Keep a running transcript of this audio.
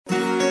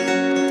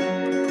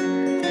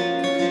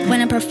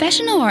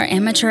professional or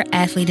amateur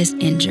athlete is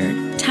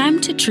injured, time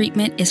to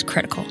treatment is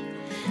critical.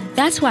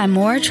 That's why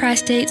more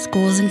tri-state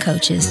schools and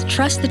coaches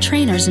trust the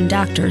trainers and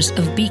doctors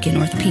of Beacon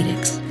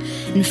Orthopedics.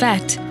 In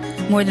fact,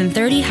 more than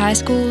 30 high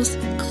schools,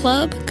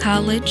 club,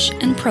 college,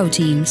 and pro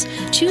teams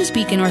choose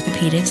Beacon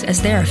Orthopedics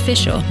as their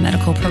official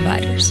medical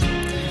providers.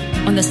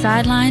 On the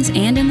sidelines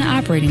and in the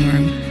operating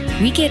room,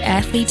 we get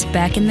athletes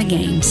back in the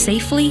game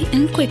safely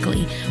and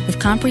quickly with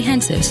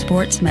comprehensive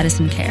sports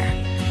medicine care.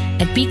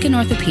 At Beacon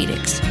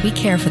Orthopedics, we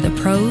care for the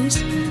pros,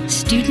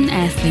 student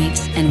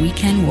athletes, and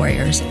weekend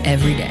warriors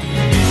every day.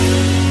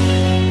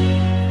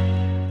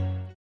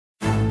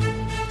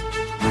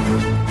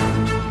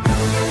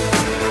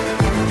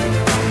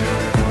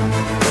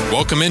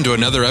 Welcome into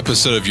another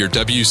episode of your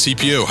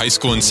WCPO High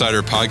School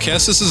Insider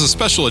Podcast. This is a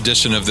special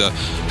edition of the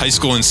High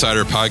School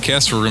Insider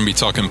Podcast. We're going to be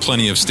talking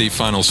plenty of state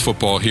finals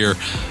football here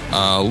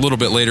a little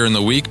bit later in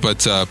the week, but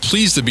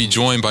pleased to be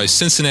joined by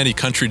Cincinnati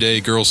Country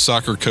Day girls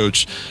soccer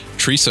coach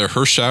Teresa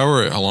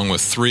Hirschauer, along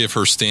with three of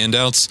her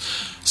standouts.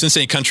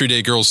 Cincinnati Country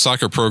Day girls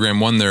soccer program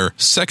won their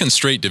second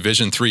straight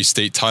Division III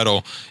state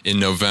title in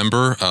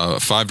November, a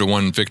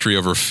 5-1 victory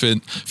over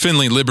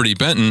Findlay Liberty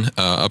Benton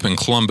up in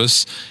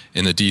Columbus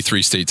in the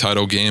D3 state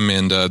title game,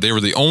 and they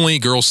were the only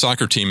girls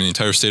soccer team in the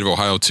entire state of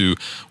Ohio to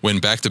win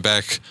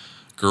back-to-back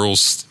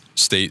girls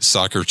state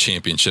soccer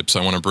championships.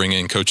 I want to bring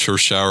in Coach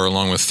Hirschauer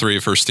along with three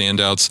of her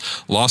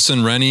standouts,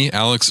 Lawson Rennie,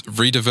 Alex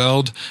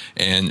Vriedeveld,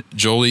 and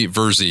Jolie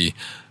Verzi.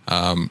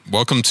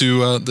 Welcome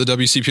to the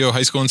WCPO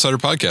High School Insider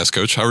Podcast,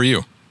 Coach. How are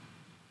you?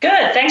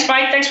 Good. Thanks,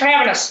 Mike. Thanks for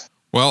having us.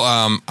 Well,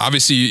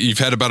 obviously, you've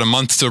had about a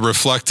month to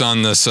reflect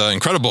on this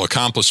incredible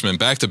accomplishment,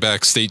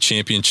 back-to-back state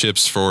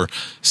championships for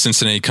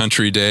Cincinnati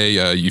Country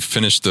Day. You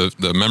finished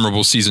the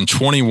memorable season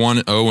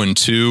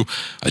 21-0-2,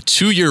 a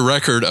two-year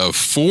record of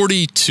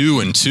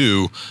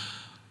 42-2.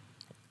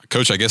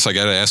 Coach, I guess I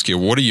got to ask you,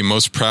 what are you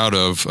most proud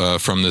of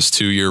from this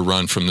two-year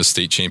run from the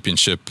state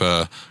championship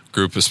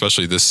group,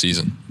 especially this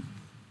season?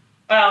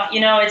 Well,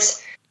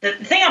 it's the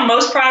thing I'm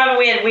most proud of.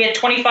 We had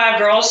 25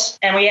 girls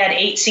and we had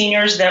 8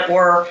 seniors that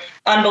were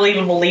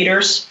unbelievable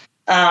leaders.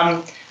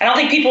 I don't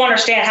think people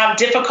understand how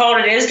difficult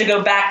it is to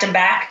go back to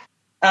back.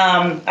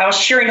 I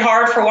was cheering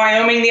hard for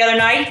Wyoming the other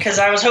night because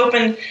I was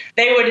hoping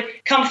they would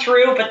come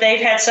through, but they've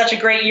had such a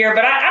great year.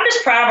 But I'm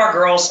just proud of our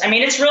girls. I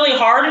mean, it's really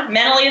hard.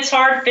 Mentally, it's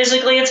hard.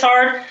 Physically, it's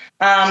hard.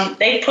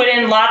 They've put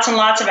in lots and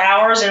lots of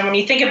hours. And when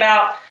you think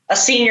about a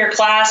senior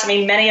class, I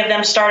mean, many of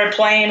them started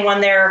playing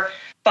when they're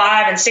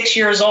 5 and 6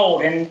 years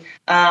old, and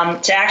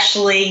to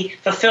actually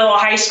fulfill a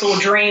high school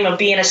dream of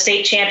being a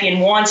state champion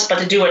once, but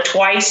to do it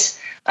twice,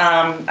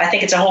 I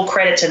think it's a whole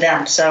credit to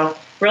them. So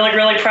really,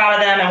 really proud of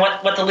them and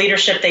what the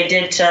leadership they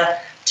did to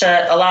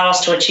allow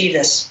us to achieve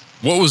this.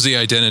 What was the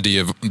identity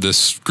of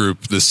this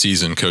group this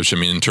season, Coach? I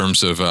mean, in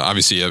terms of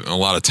obviously a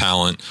lot of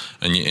talent,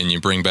 and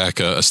you bring back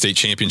a state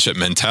championship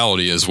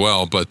mentality as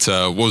well. But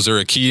was there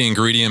a key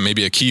ingredient,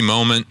 maybe a key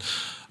moment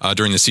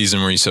during the season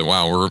where you said,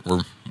 "Wow,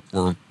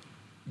 we're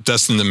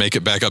destined to make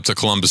it back up to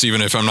Columbus," even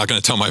if I'm not going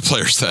to tell my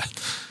players that?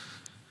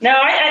 No,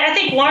 I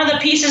think one of the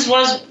pieces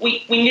was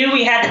we knew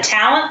we had the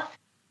talent,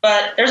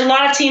 but there's a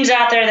lot of teams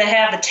out there that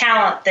have the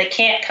talent that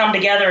can't come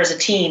together as a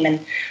team. And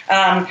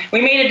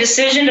we made a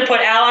decision to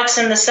put Alex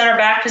in the center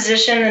back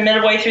position in the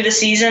midway through the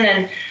season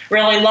and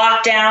really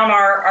lock down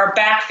our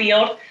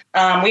backfield.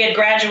 We had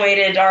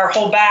graduated our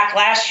whole back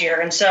last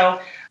year, and so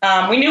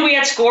we knew we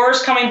had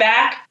scorers coming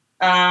back,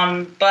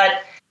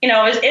 but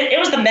it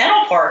was the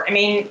mental part. I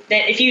mean,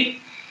 that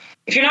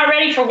if you're not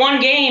ready for one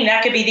game,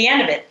 that could be the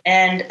end of it.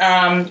 And,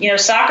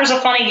 soccer's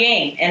a funny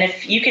game. And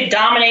if you could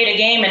dominate a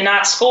game and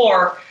not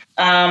score,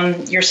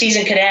 your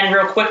season could end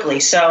real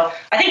quickly. So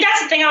I think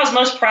that's the thing I was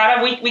most proud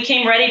of. We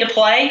came ready to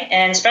play,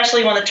 and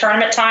especially when the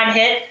tournament time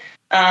hit,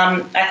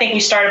 I think we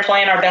started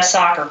playing our best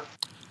soccer.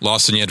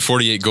 Lawson, you had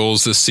 48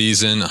 goals this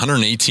season,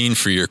 118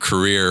 for your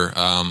career.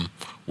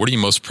 What are you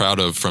most proud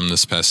of from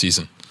this past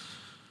season?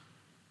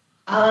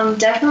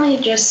 Definitely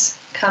just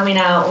coming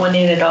out,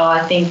 winning it all.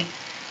 I think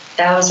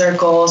that was our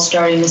goal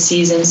starting the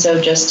season.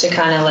 So just to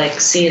kind of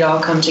see it all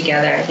come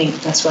together, I think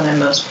that's what I'm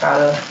most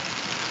proud of.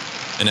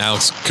 And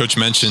Alex, Coach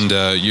mentioned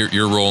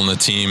your role in the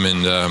team.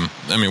 And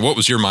what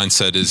was your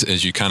mindset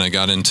as you kind of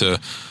got into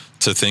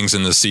things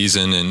in the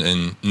season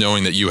and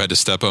knowing that you had to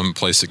step up and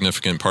play a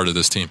significant part of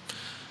this team?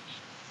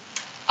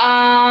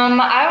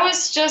 I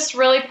was just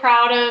really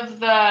proud of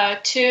the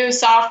 2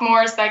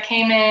 sophomores that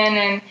came in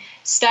and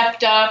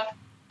stepped up.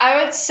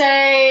 I would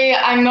say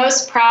I'm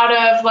most proud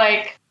of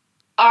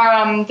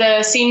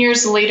the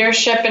seniors'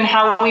 leadership and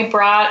how we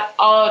brought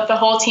the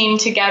whole team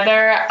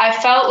together. I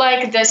felt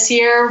like this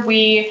year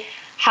we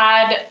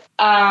had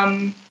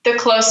the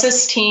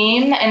closest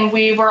team, and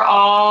we were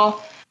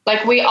all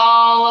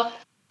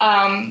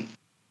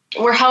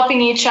were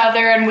helping each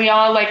other, and we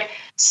all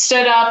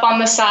stood up on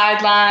the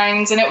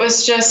sidelines, and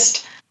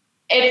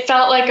it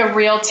felt like a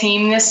real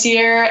team this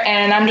year,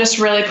 and I'm just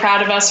really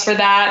proud of us for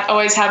that,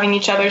 always having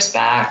each other's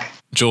back.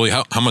 Jolie,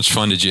 how much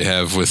fun did you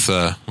have with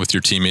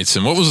your teammates,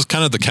 and what was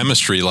kind of the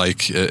chemistry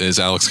like? As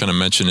Alex kind of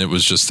mentioned, it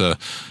was just a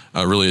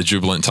really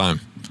jubilant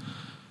time.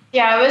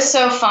 Yeah, it was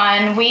so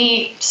fun.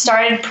 We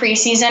started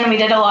preseason. We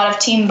did a lot of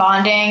team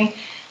bonding.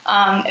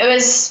 It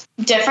was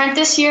different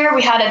this year.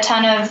 We had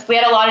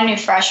a lot of new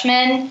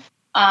freshmen,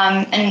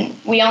 and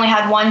we only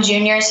had one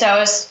junior,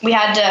 so we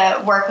had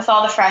to work with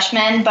all the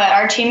freshmen. But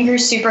our team grew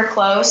super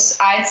close.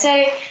 I'd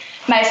say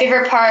my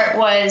favorite part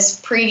was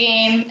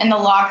pregame in the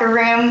locker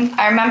room.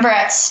 I remember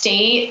at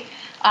state,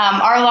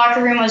 our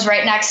locker room was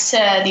right next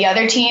to the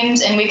other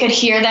teams, and we could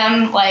hear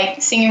them like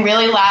singing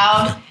really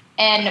loud.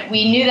 And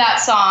we knew that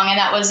song, and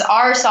that was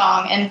our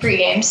song in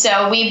pregame.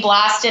 So we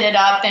blasted it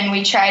up, and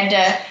we tried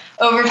to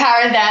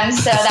overpower them.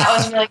 So that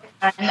was really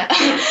fun.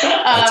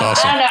 That's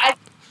awesome. I don't know.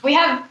 We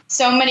have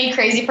so many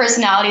crazy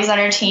personalities on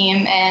our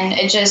team, and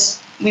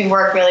we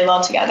work really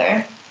well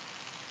together.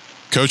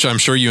 Coach, I'm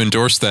sure you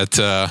endorsed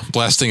that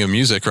blasting of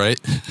music, right?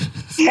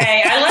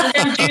 Hey, I let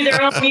them do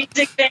their own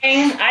music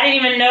thing. I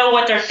didn't even know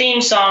what their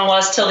theme song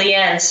was till the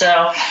end,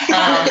 so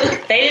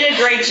they did a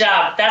great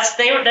job.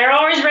 They're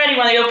always ready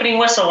when the opening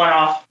whistle went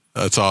off.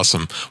 That's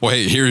awesome. Well,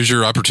 hey, here's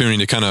your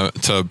opportunity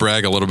to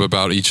brag a little bit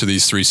about each of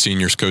these three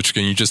seniors. Coach,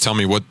 can you just tell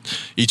me what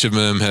each of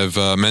them have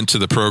meant to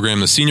the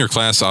program? The senior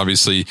class,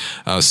 obviously,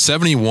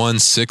 71,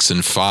 6,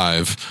 and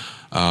 5.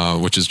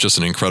 Which is just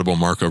an incredible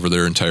mark over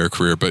their entire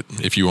career. But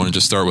if you want to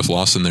just start with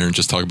Lawson there and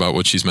just talk about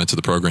what she's meant to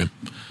the program.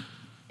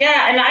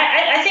 Yeah, and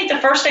I think the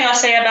first thing I'll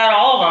say about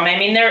all of them, I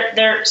mean,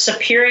 they're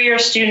superior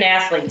student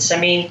athletes. I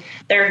mean,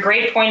 their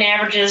grade point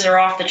averages are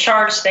off the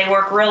charts. They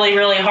work really,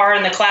 really hard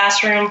in the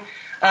classroom.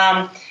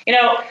 I've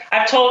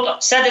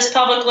said this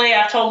publicly.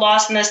 I've told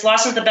Lawson this.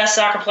 Lawson's the best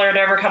soccer player to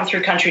ever come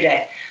through Country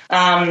Day.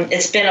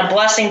 It's been a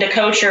blessing to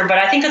coach her. But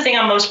I think the thing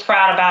I'm most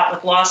proud about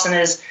with Lawson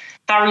is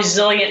how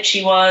resilient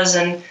she was.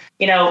 And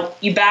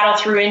you battle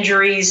through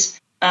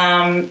injuries,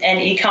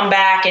 and you come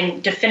back,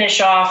 and to finish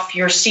off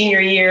your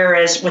senior year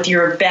with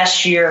your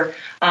best year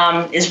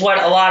is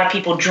what a lot of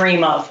people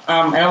dream of.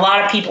 And a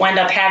lot of people end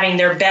up having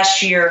their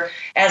best year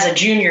as a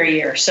junior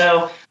year.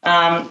 So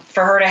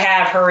for her to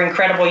have her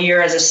incredible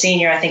year as a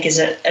senior, I think is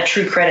a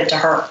true credit to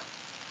her.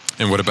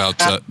 And what about,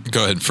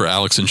 go ahead, for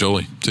Alex and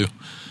Jolie, too?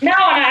 No,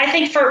 and I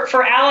think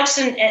for Alex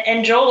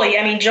and Jolie,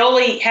 I mean,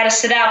 Jolie had to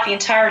sit out the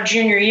entire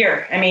junior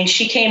year. I mean,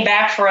 she came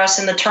back for us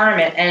in the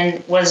tournament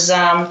and was,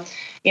 a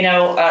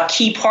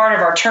key part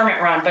of our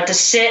tournament run. But to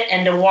sit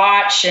and to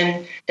watch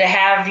and to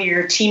have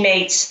your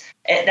teammates,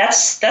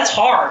 that's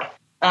hard.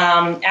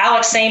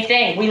 Alex, same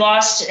thing. We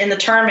lost in the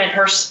tournament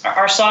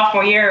our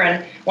sophomore year,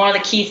 and one of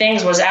the key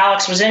things was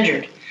Alex was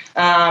injured.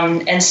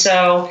 And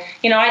so,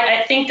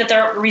 I think that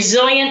they're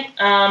resilient.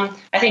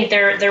 I think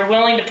they're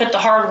willing to put the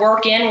hard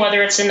work in,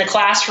 whether it's in the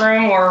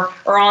classroom or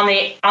on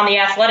the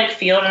athletic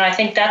field. And I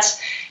think that's,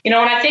 when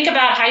I think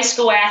about high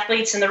school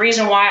athletes, and the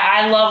reason why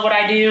I love what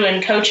I do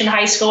and coaching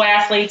high school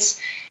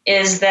athletes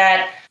is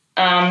that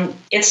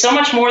it's so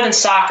much more than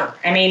soccer.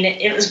 I mean,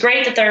 it was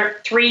great that there are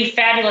three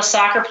fabulous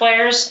soccer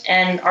players,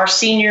 and our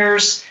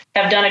seniors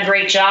have done a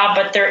great job,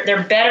 but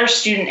they're better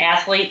student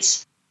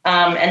athletes.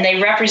 And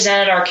they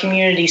represented our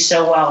community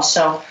so well.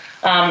 So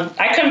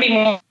I couldn't be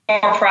more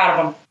proud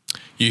of them.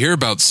 You hear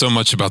so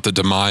much about the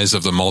demise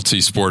of the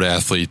multi-sport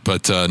athlete,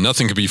 but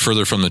nothing could be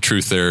further from the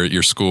truth there at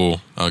your school,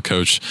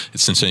 Coach.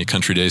 It's Cincinnati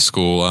Country Day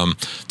School.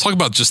 Talk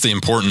about just the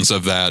importance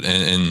of that,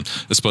 and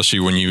especially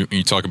when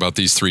you talk about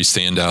these three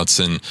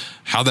standouts and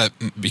how that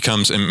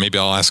becomes, and maybe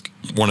I'll ask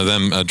one of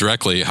them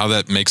directly, how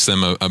that makes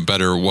them a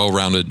better,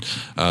 well-rounded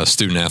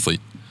student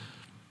athlete.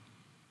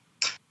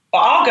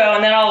 Well, I'll go,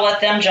 and then I'll let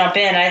them jump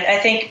in. I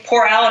think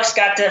poor Alex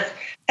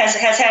has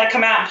had to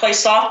come out and play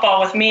softball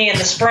with me in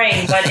the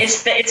spring, but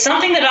it's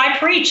something that I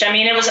preach. I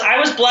mean, I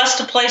was blessed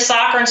to play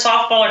soccer and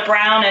softball at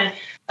Brown, and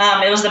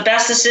it was the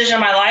best decision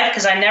of my life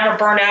because I never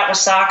burned out with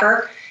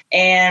soccer,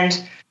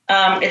 and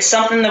it's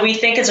something that we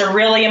think is a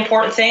really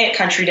important thing at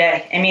Country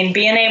Day. I mean,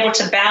 being able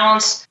to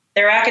balance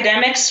their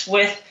academics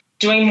with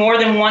doing more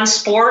than one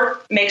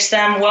sport makes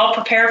them well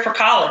prepared for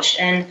college,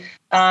 and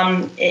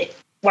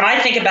when I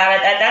think about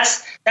it,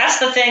 that's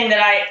the thing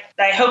that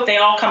I hope they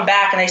all come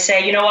back and they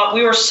say, you know what,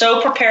 we were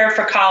so prepared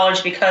for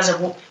college because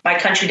of my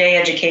Country Day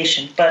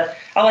education. But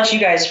I'll let you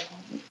guys.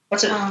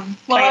 What's it?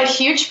 Well, a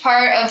huge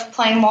part of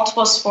playing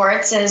multiple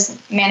sports is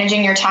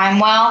managing your time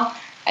well.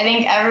 I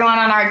think everyone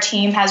on our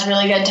team has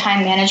really good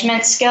time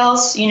management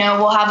skills.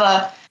 We'll have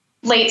a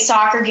late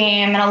soccer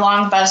game and a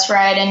long bus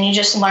ride, and you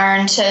just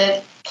learn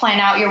to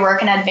plan out your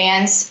work in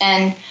advance.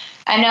 And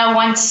I know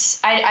once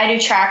I do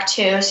track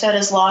too, so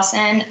does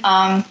Lawson.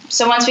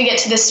 So once we get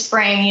to the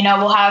spring,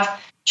 we'll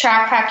have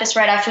track practice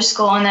right after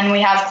school, and then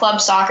we have club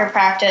soccer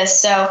practice.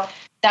 So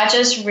that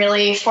just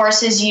really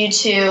forces you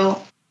to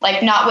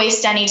not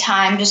waste any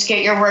time, just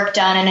get your work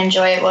done and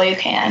enjoy it while you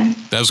can.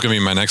 That was going to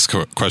be my next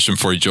question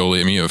for you, Jolie.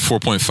 I mean, you have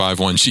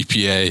 4.51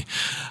 GPA.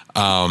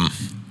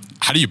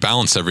 How do you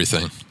balance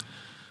everything?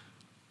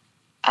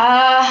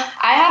 I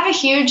have a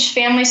huge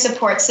family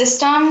support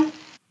system.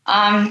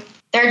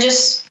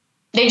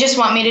 They just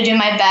want me to do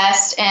my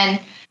best. And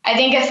I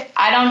think if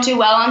I don't do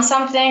well on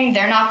something,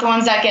 they're not the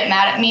ones that get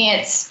mad at me.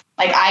 It's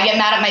I get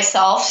mad at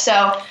myself.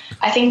 So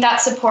I think that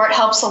support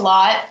helps a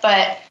lot.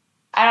 But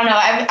I don't know.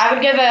 I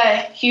would give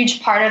a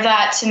huge part of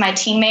that to my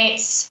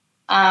teammates.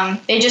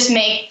 They just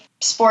make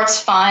sports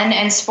fun,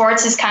 and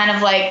sports is kind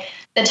of like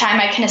the time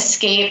I can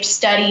escape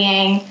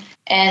studying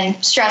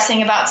and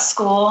stressing about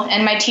school.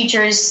 And my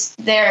teachers,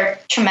 they're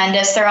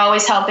tremendous. They're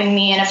always helping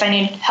me, and if I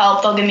need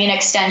help, they'll give me an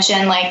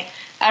extension. Like,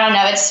 I don't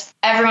know,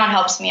 everyone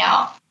helps me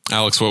out.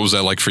 Alex, what was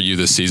that like for you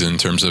this season in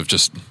terms of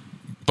just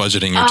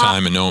budgeting your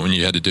time and knowing what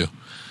you had to do?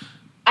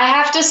 I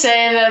have to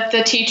say that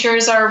the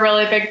teachers are a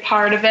really big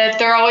part of it.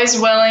 They're always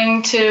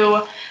willing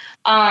to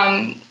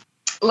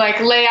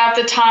lay out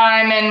the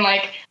time and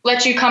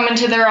let you come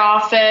into their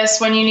office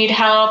when you need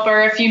help,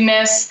 or if you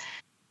miss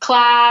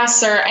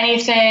class or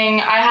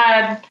anything. I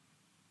had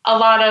a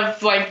lot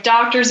of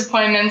doctor's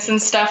appointments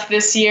and stuff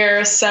this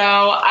year, so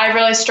I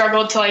really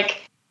struggled to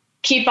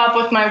keep up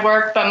with my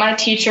work, but my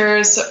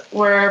teachers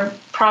were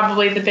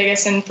probably the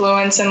biggest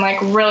influence and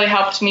really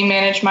helped me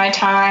manage my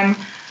time.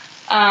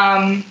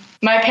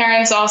 My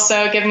parents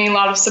also give me a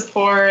lot of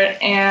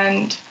support,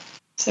 and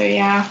so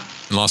yeah.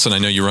 And Lawson, I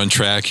know you run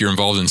track, you're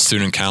involved in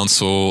student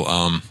council.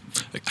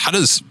 How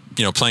does,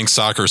 playing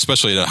soccer,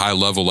 especially at a high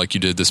level like you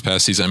did this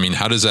past season,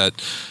 how does that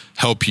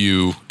help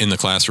you in the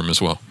classroom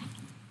as well?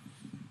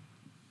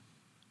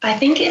 I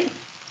think it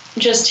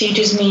just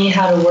teaches me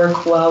how to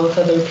work well with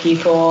other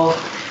people,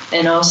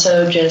 and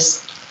also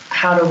just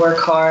how to work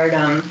hard,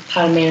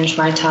 how to manage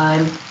my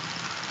time.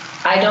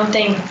 I don't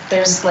think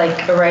there's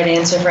a right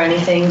answer for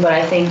anything, but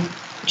I think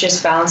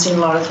just balancing a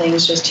lot of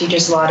things just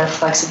teaches a lot of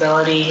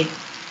flexibility,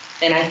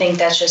 and I think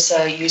that's just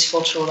a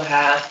useful tool to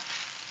have.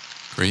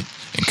 Great.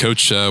 And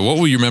Coach, what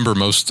will you remember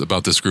most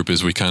about this group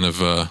as we kind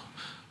of,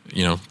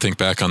 think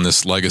back on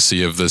this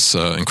legacy of this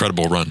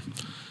incredible run?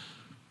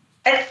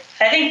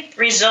 I think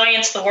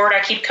resilience, the word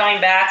I keep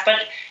coming back,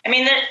 but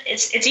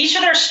it's each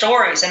of their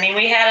stories.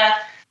 We had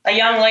a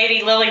young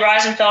lady, Lily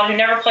Reisenfeld, who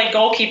never played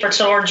goalkeeper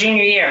till her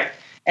junior year,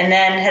 and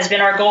then has been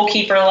our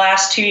goalkeeper the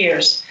last 2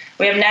 years.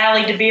 We have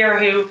Natalie DeBeer,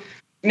 who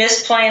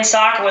missed playing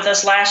soccer with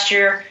us last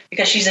year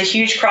because she's a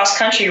huge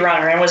cross-country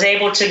runner and was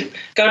able to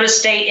go to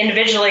state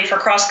individually for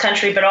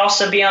cross-country, but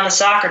also be on the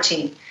soccer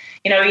team.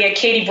 We had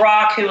Katie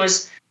Brock, who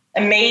was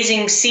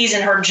amazing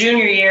season her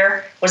junior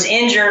year, was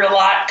injured a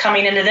lot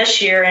coming into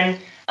this year, and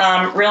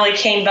really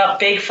came up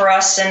big for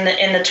us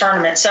in the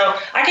tournament. So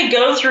I could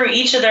go through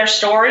each of their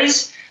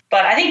stories,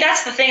 but I think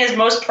that's the thing I'm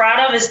most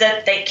proud of, is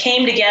that they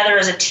came together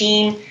as a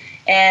team.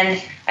 And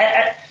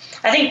I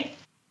think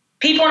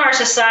people in our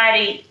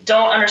society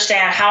don't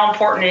understand how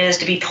important it is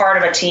to be part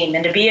of a team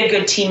and to be a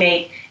good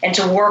teammate and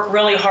to work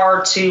really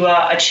hard to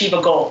achieve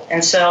a goal.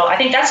 And so I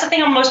think that's the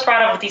thing I'm most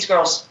proud of with these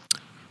girls.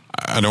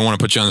 I don't want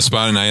to put you on the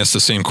spot, and I asked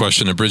the same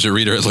question to Bridget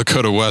Reeder at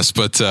Lakota West,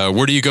 but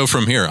where do you go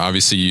from here?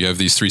 Obviously, you have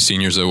these 3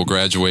 seniors that will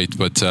graduate,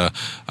 but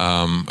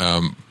how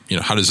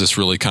does this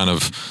really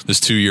this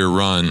 2-year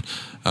run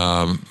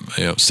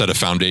set a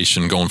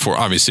foundation going forward?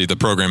 Obviously, the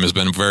program has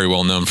been very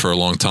well known for a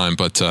long time,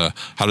 but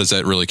how does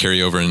that really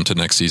carry over into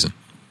next season?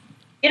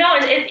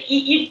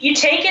 You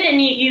take it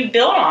and you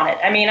build on it.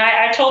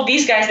 I told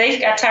these guys, they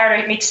got tired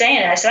of me saying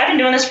it. I said, I've been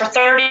doing this for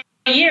 30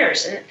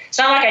 years. And it's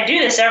not like I do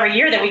this every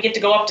year that we get to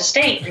go up to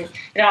state. And,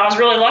 I was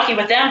really lucky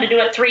with them to do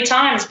it 3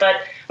 times, but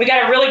we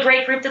got a really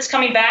great group that's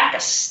coming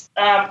back.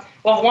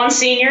 Well, 1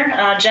 senior,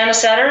 Jenna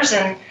Setters,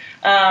 and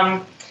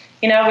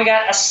we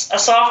got a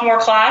sophomore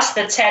class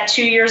that's had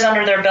 2 years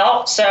under their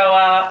belt. So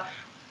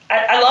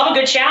I love a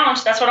good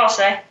challenge. That's what I'll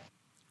say.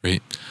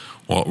 Great.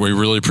 Well, we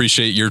really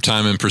appreciate your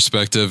time and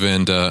perspective.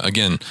 And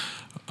again,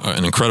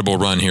 an incredible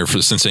run here for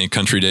the Cincinnati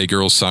Country Day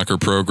girls soccer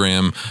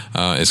program.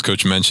 As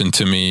Coach mentioned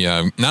to me,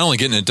 not only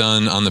getting it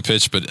done on the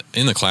pitch, but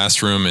in the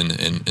classroom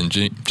and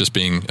just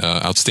being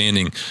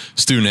outstanding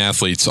student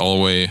athletes all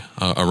the way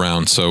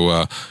around.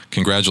 So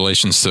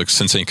congratulations to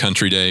Cincinnati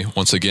Country Day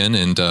once again,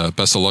 and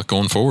best of luck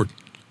going forward.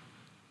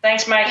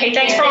 Thanks, Mike. Hey,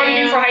 thanks for all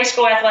you do for high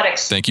school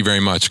athletics. Thank you very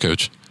much,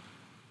 Coach.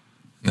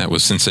 And that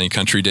was Cincinnati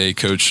Country Day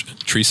coach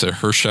Teresa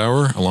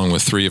Hirschauer, along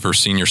with 3 of her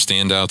senior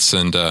standouts,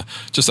 and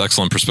just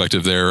excellent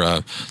perspective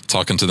there,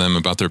 talking to them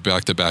about their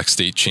back-to-back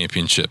state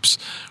championships.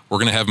 We're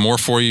going to have more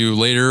for you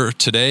later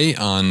today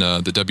on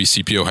the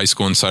WCPO High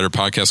School Insider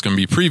Podcast. Going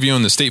to be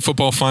previewing the state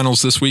football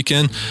finals this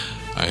weekend.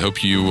 I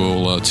hope you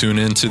will tune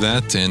into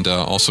that, and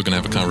also going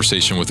to have a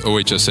conversation with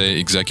OHSA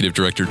Executive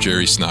Director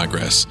Jerry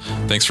Snodgrass.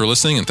 Thanks for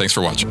listening, and thanks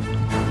for watching.